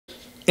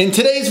In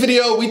today's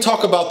video, we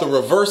talk about the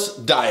reverse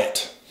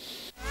diet.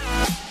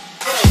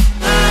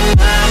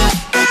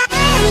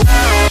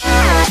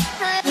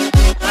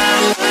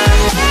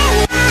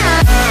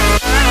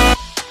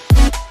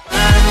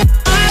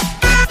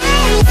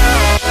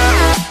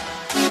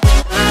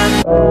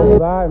 All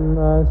by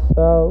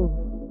myself.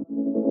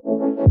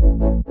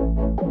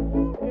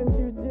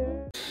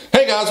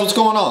 Hey guys, what's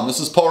going on? This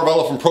is Paul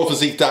Ravella from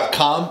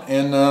ProPhysique.com,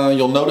 and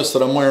you'll notice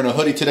that I'm wearing a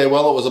hoodie today.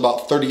 Well, it was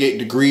about 38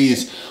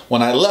 degrees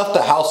when I left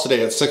the house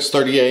today at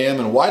 6:30 a.m.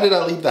 And why did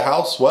I leave the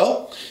house?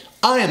 Well,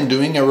 I am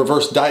doing a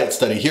reverse diet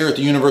study here at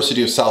the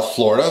University of South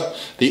Florida,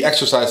 the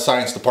exercise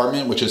science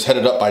department, which is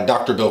headed up by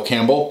Dr. Bill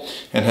Campbell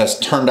and has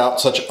turned out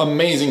such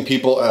amazing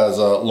people as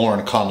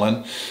Lauren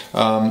Conlin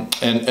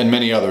and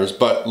many others.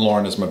 But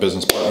Lauren is my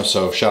business partner,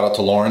 so shout out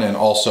to Lauren, and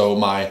also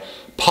my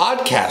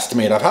podcast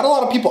mate. I've had a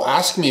lot of people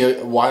ask me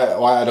why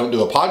I don't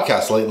do a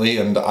podcast lately,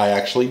 and I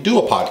actually do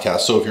a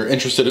podcast. So if you're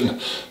interested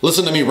in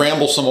listening to me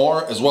ramble some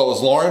more, as well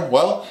as Lauren,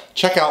 well,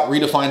 check out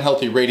Redefine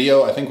Healthy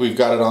Radio. I think we've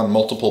got it on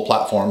multiple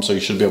platforms, so you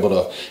should be able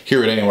to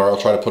hear it anywhere.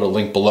 I'll try to put a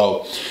link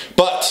below.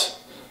 But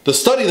the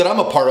study that I'm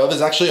a part of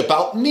is actually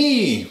about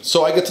me,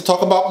 so I get to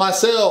talk about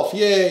myself.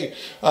 Yay!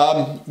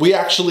 We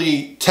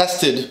actually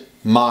tested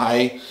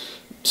my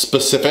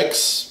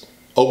specifics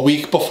a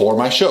week before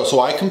my show. So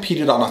I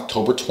competed on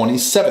October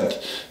 27th.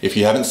 If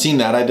you haven't seen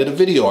that, I did a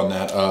video on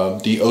that.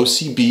 The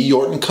OCB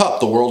Yorton Cup,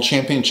 the World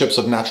Championships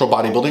of Natural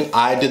Bodybuilding.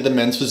 I did the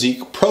Men's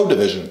Physique Pro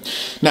Division.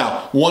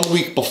 Now, 1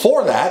 week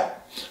before that,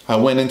 I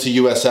went into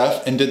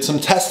USF and did some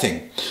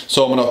testing.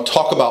 So I'm going to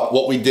talk about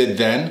what we did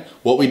then,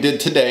 what we did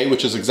today,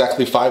 which is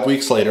exactly 5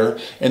 weeks later,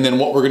 and then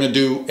what we're going to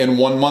do in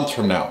 1 month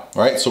from now.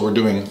 All right, so we're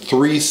doing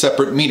 3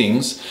 separate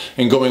meetings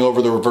and going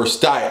over the reverse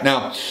diet.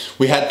 Now,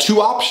 we had 2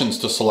 options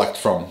to select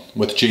from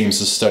with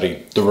James's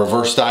study, the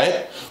reverse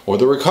diet or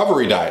the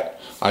recovery diet.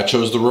 I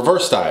chose the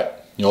reverse diet.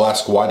 You'll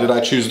ask, why did I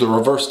choose the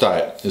reverse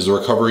diet? Is the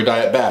recovery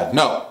diet bad?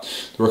 No,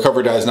 the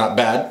recovery diet is not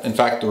bad. In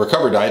fact, the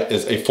recovery diet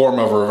is a form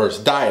of reverse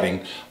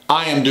dieting.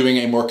 I am doing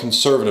a more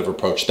conservative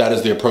approach. That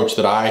is the approach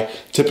that I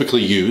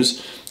typically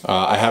use.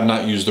 I have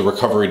not used the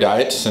recovery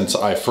diet since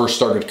I first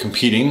started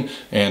competing,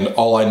 and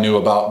all I knew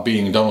about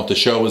being done with the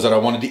show was that I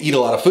wanted to eat a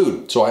lot of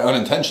food, so I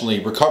unintentionally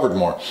recovered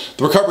more.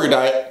 The recovery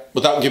diet,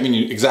 without giving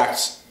you exact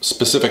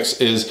specifics,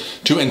 is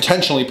to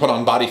intentionally put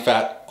on body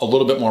fat a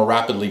little bit more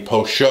rapidly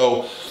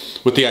post-show,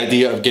 with the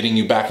idea of getting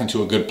you back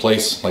into a good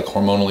place, like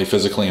hormonally,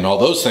 physically, and all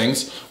those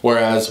things,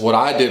 whereas what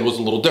I did was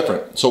a little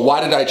different. So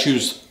why did I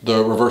choose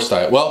the reverse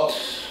diet? Well,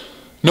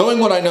 knowing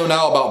what I know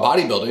now about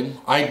bodybuilding,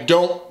 I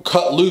don't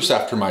cut loose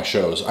after my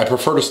shows. I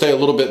prefer to stay a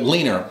little bit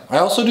leaner. I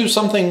also do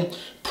something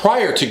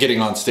prior to getting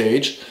on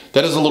stage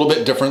that is a little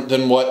bit different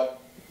than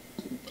what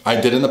I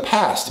did in the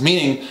past,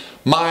 meaning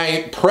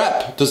my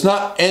prep does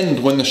not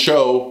end when the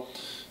show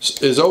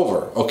is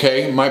over,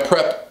 okay? My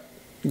prep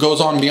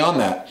goes on beyond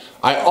that.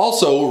 I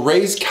also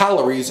raise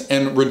calories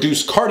and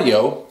reduce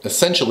cardio,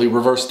 essentially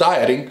reverse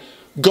dieting,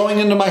 going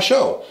into my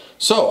show.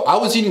 So I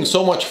was eating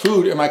so much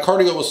food and my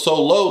cardio was so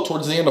low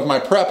towards the end of my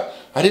prep,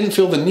 I didn't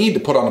feel the need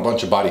to put on a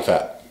bunch of body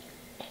fat.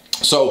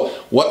 So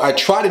what I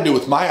try to do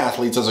with my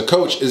athletes as a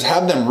coach is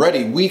have them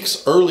ready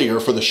weeks earlier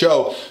for the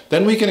show.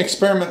 Then we can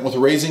experiment with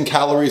raising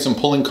calories and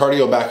pulling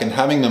cardio back and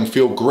having them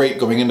feel great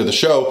going into the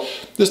show.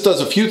 This does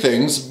a few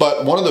things,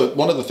 but one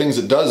of the things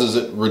it does is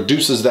it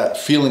reduces that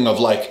feeling of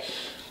like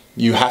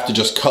you have to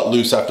just cut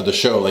loose after the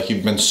show, like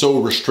you've been so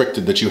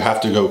restricted that you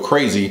have to go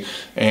crazy.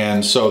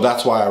 And so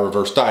that's why I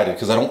reverse dieted,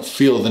 because I don't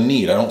feel the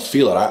need. I don't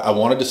feel it. I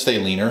wanted to stay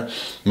leaner.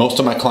 Most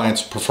of my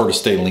clients prefer to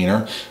stay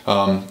leaner.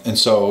 And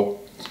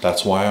so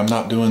that's why I'm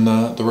not doing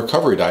the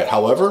recovery diet.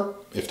 However,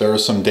 if there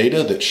is some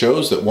data that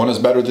shows that one is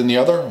better than the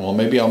other, well,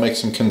 maybe I'll make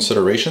some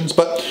considerations.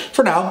 But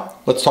for now,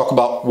 let's talk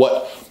about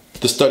what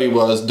the study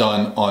was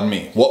done on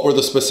me. What were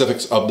the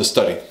specifics of the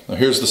study? Now,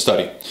 here's the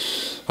study.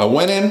 I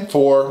went in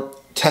for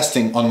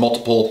testing on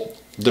multiple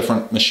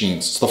different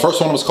machines. So the first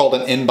one was called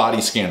an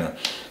in-body scanner.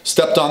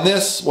 Stepped on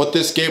this. What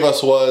this gave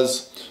us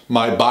was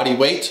my body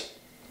weight,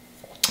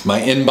 my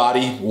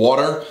in-body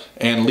water,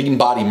 and lean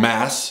body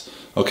mass.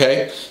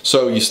 Okay,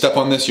 so you step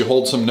on this, you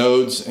hold some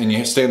nodes, and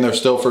you stand there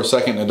still for a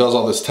second. It does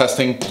all this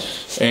testing,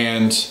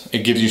 and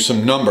it gives you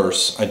some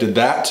numbers. I did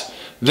that.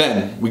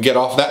 Then we get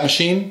off that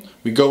machine,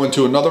 we go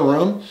into another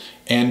room,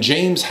 and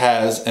James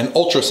has an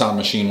ultrasound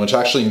machine, which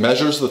actually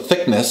measures the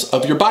thickness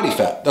of your body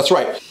fat. That's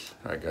right.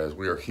 All right, guys,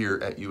 we are here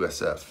at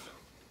USF.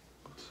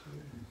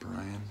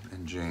 Brian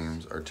and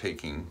James are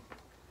taking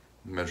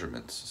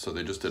measurements. So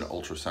they just did an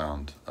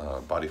ultrasound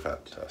body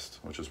fat test,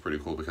 which is pretty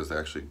cool because they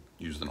actually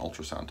used an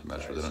ultrasound to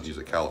measure. They don't use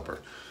a caliper.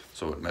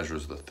 So it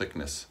measures the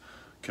thickness.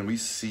 Can we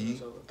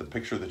see the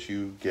picture that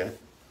you get?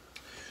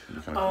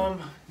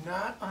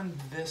 Not on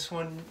this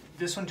one.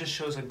 This one just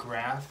shows a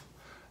graph.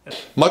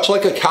 Much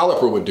like a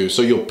caliper would do.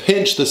 So you'll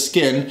pinch the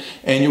skin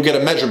and you'll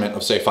get a measurement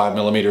of say 5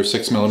 millimeters,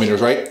 6 millimeters,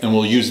 right? And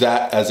we'll use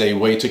that as a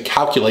way to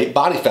calculate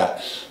body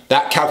fat.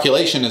 That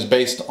calculation is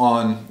based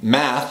on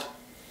math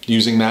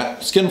using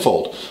that skin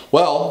fold.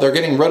 Well, they're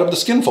getting rid of the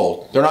skin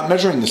fold. They're not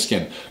measuring the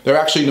skin. They're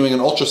actually doing an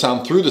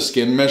ultrasound through the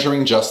skin,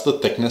 measuring just the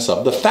thickness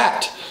of the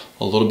fat.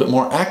 A little bit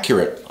more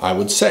accurate, I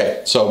would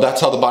say. So that's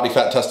how the body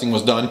fat testing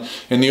was done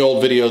in the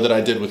old video that I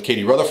did with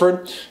Katie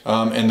Rutherford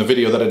and the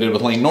video that I did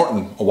with Layne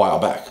Norton a while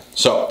back.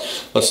 So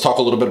let's talk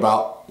a little bit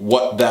about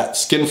what that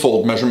skin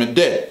fold measurement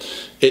did.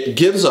 It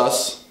gives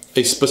us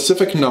a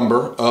specific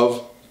number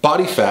of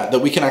body fat that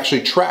we can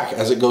actually track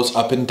as it goes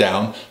up and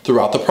down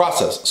throughout the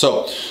process.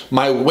 So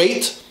my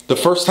weight the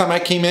first time I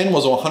came in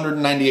was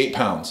 198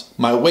 pounds.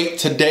 My weight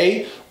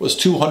today was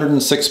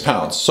 206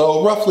 pounds,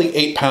 so roughly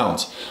 8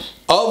 pounds.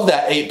 Of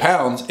that 8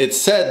 pounds, it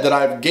said that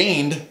I've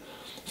gained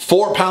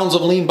 4 pounds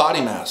of lean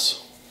body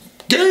mass.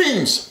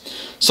 Gains!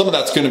 Some of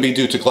that's going to be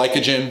due to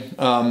glycogen,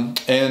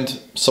 and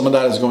some of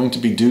that is going to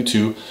be due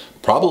to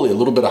probably a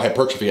little bit of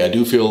hypertrophy. I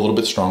do feel a little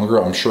bit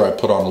stronger. I'm sure I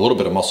put on a little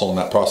bit of muscle in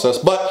that process,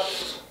 but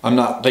I'm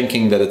not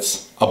thinking that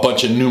it's a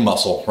bunch of new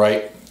muscle,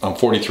 right? I'm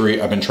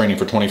 43, I've been training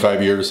for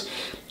 25 years.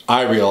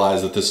 I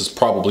realize that this is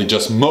probably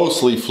just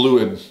mostly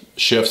fluid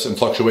shifts and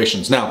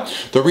fluctuations. Now,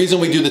 the reason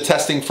we do the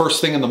testing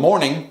first thing in the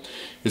morning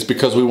is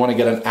because we want to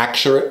get an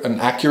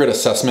accurate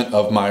assessment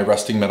of my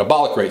resting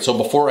metabolic rate. So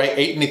before I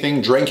ate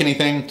anything, drank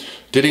anything,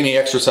 did any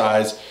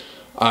exercise,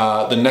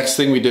 the next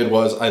thing we did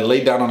was I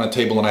laid down on a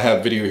table, and I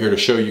have video here to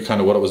show you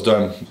kind of what it was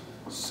done.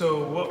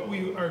 So what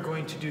we are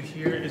going to do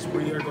here is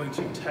we are going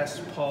to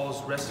test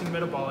Paul's resting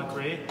metabolic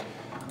rate.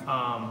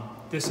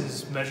 This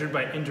is measured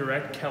by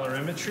indirect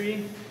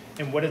calorimetry,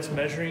 and what it's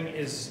measuring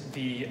is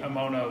the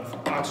amount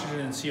of oxygen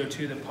and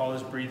CO2 that Paul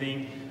is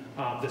breathing.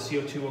 The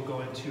CO2 will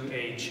go into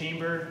a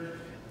chamber,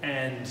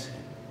 and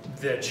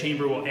the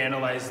chamber will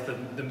analyze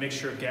the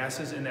mixture of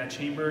gases in that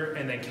chamber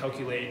and then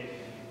calculate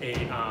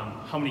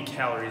how many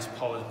calories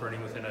Paul is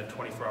burning within a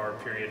 24-hour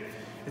period.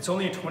 It's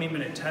only a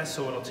 20-minute test,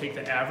 so it'll take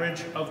the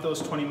average of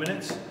those 20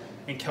 minutes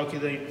and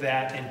calculate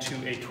that into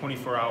a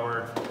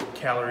 24-hour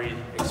calorie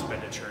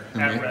expenditure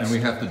at rest. And we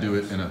have to do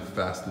it in a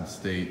fasted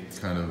state,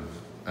 kind of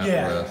at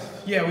rest.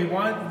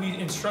 Yeah, we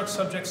instruct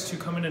subjects to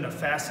come in a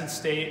fasted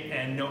state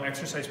and no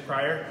exercise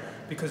prior,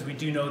 because we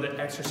do know that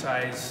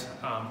exercise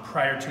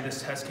prior to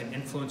this test can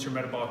influence your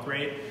metabolic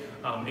rate.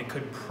 It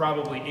could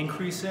probably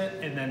increase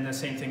it, and then the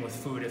same thing with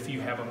food. If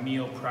you have a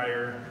meal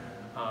prior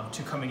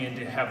to coming in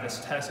to have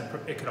this test,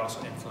 it could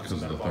also influence the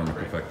metabolic rate. Because of the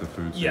thermic effect of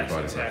food. Yes,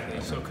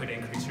 exactly. So it could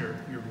increase your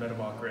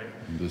metabolic rate.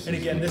 And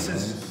again, this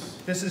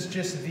is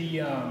just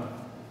the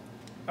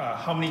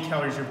how many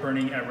calories you're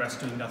burning at rest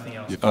doing nothing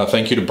else.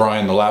 Thank you to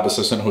Brian, the lab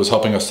assistant who was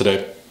helping us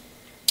today.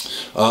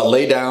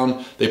 Lay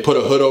down, they put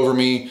a hood over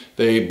me,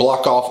 they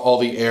block off all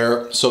the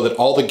air so that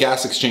all the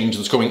gas exchange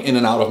that's going in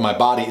and out of my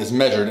body is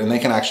measured, and they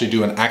can actually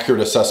do an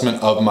accurate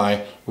assessment of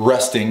my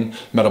resting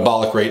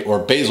metabolic rate or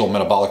basal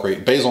metabolic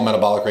rate. Basal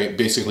metabolic rate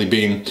basically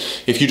being,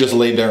 if you just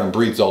laid there and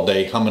breathed all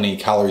day, how many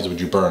calories would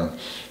you burn?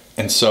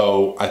 And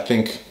so I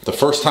think the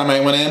first time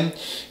I went in,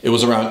 it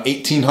was around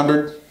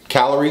 1,800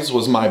 calories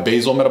was my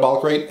basal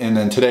metabolic rate, and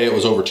then today it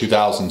was over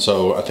 2,000,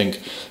 so I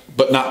think,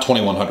 but not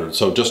 2,100,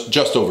 so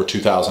just over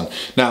 2,000.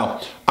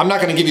 Now, I'm not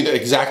gonna give you the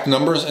exact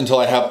numbers until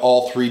I have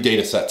all 3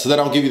 data sets, so then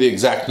I'll give you the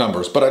exact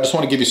numbers, but I just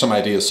wanna give you some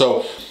ideas.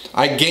 So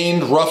I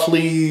gained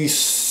roughly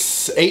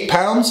 8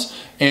 pounds,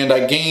 and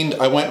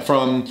I went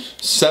from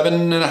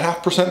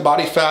 7.5%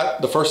 body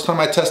fat the first time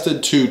I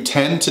tested to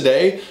 10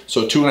 today,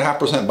 so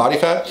 2.5% body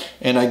fat,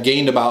 and I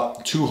gained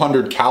about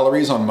 200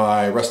 calories on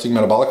my resting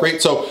metabolic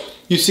rate. So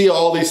you see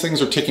all these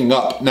things are ticking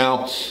up.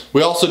 Now,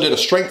 we also did a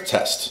strength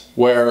test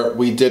where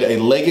we did a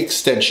leg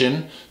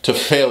extension to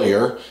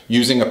failure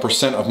using a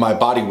percent of my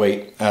body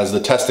weight as the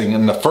testing.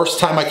 And the first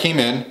time I came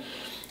in,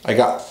 I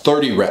got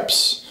 30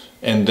 reps,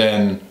 and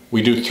then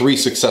we do 3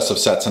 successive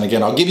sets. And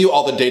again, I'll give you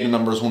all the data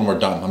numbers when we're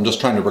done. I'm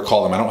just trying to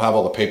recall them. I don't have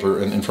all the paper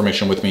and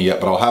information with me yet,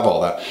 but I'll have all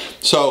that.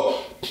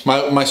 So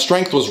my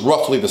strength was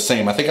roughly the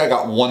same. I think I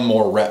got 1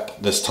 more rep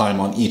this time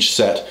on each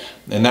set,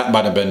 and that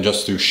might have been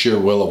just through sheer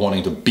will of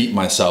wanting to beat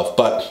myself.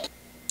 But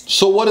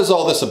so what is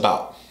all this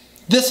about?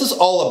 This is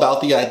all about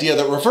the idea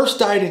that reverse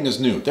dieting is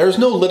new. There's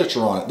no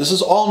literature on it. This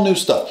is all new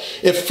stuff.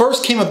 It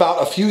first came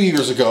about a few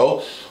years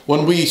ago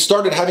when we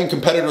started having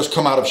competitors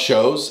come out of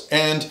shows,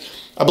 and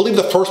I believe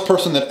the first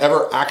person that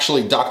ever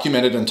actually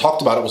documented and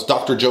talked about it was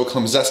Dr. Joe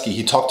Klemczewski.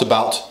 He talked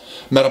about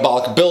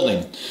metabolic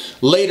building.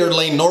 Later,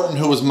 Layne Norton,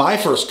 who was my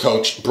first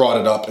coach, brought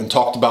it up and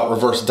talked about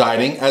reverse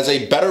dieting as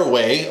a better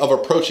way of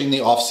approaching the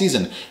off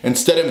season.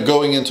 Instead of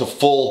going into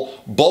full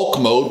bulk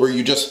mode where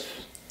you just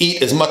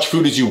eat as much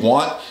food as you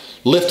want,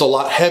 lift a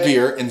lot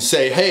heavier, and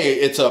say, hey,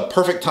 it's a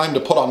perfect time to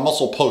put on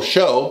muscle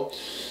post-show,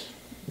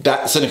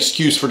 that's an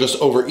excuse for just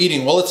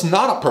overeating. Well, it's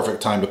not a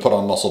perfect time to put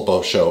on muscle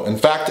post-show. In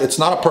fact, it's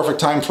not a perfect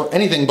time for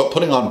anything but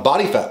putting on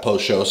body fat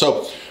post-show.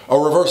 So a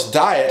reverse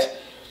diet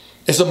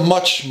is a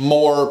much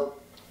more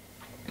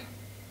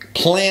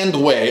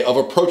planned way of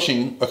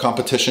approaching a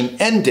competition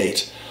end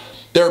date.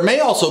 There may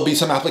also be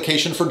some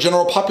application for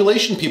general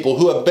population people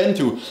who have been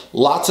through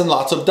lots and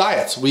lots of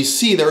diets. We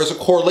see there is a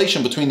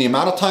correlation between the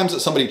amount of times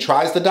that somebody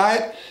tries the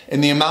diet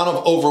and the amount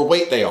of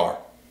overweight they are.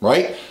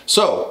 right?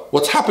 So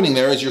what's happening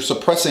there is you're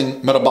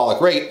suppressing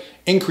metabolic rate,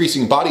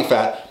 increasing body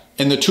fat,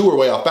 and the two are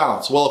way off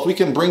balance. Well, if we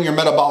can bring your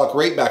metabolic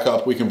rate back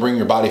up, we can bring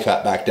your body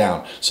fat back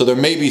down. So there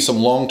may be some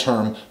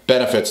long-term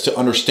benefits to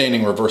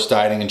understanding reverse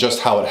dieting and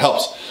just how it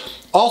helps.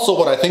 Also,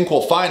 what I think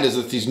we'll find is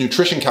that these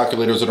nutrition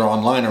calculators that are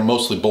online are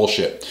mostly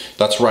bullshit.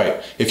 That's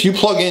right. If you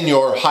plug in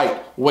your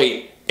height,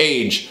 weight,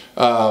 age,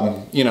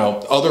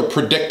 other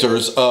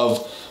predictors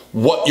of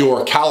what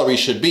your calories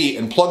should be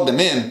and plug them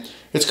in,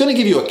 it's going to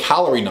give you a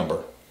calorie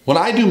number. When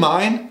I do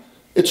mine,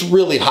 it's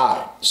really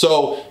high.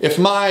 So if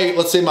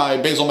let's say my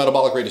basal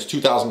metabolic rate is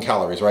 2,000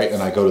 calories, right?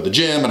 And I go to the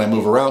gym and I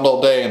move around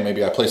all day and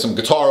maybe I play some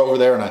guitar over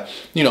there and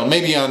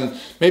maybe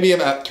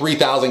I'm at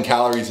 3,000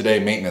 calories a day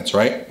maintenance,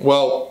 right?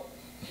 Well,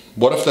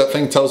 what if that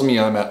thing tells me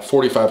I'm at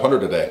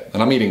 4,500 a day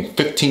and I'm eating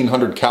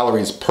 1,500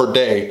 calories per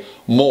day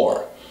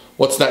more?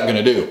 What's that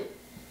gonna do?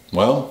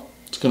 Well,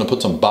 it's gonna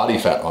put some body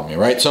fat on me,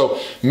 right? So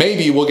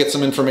maybe we'll get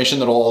some information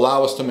that will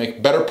allow us to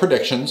make better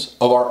predictions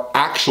of our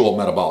actual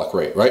metabolic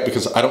rate, right?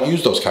 Because I don't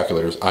use those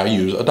calculators. I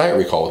use a diet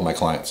recall with my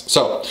clients.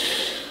 So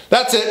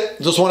that's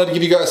it. Just wanted to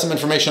give you guys some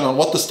information on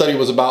what the study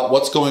was about,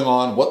 what's going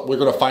on, what we're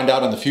gonna find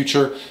out in the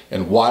future,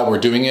 and why we're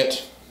doing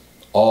it,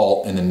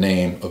 all in the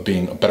name of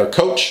being a better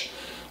coach,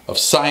 of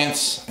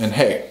science, and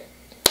hey,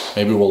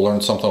 maybe we'll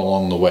learn something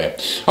along the way.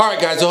 All right,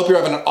 guys, I hope you're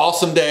having an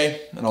awesome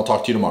day, and I'll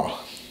talk to you tomorrow.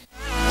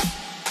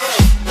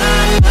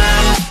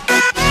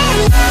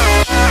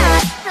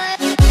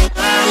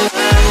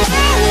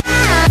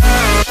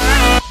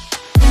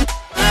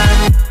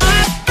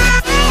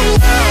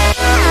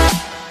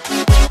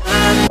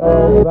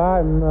 All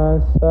by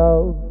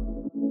myself.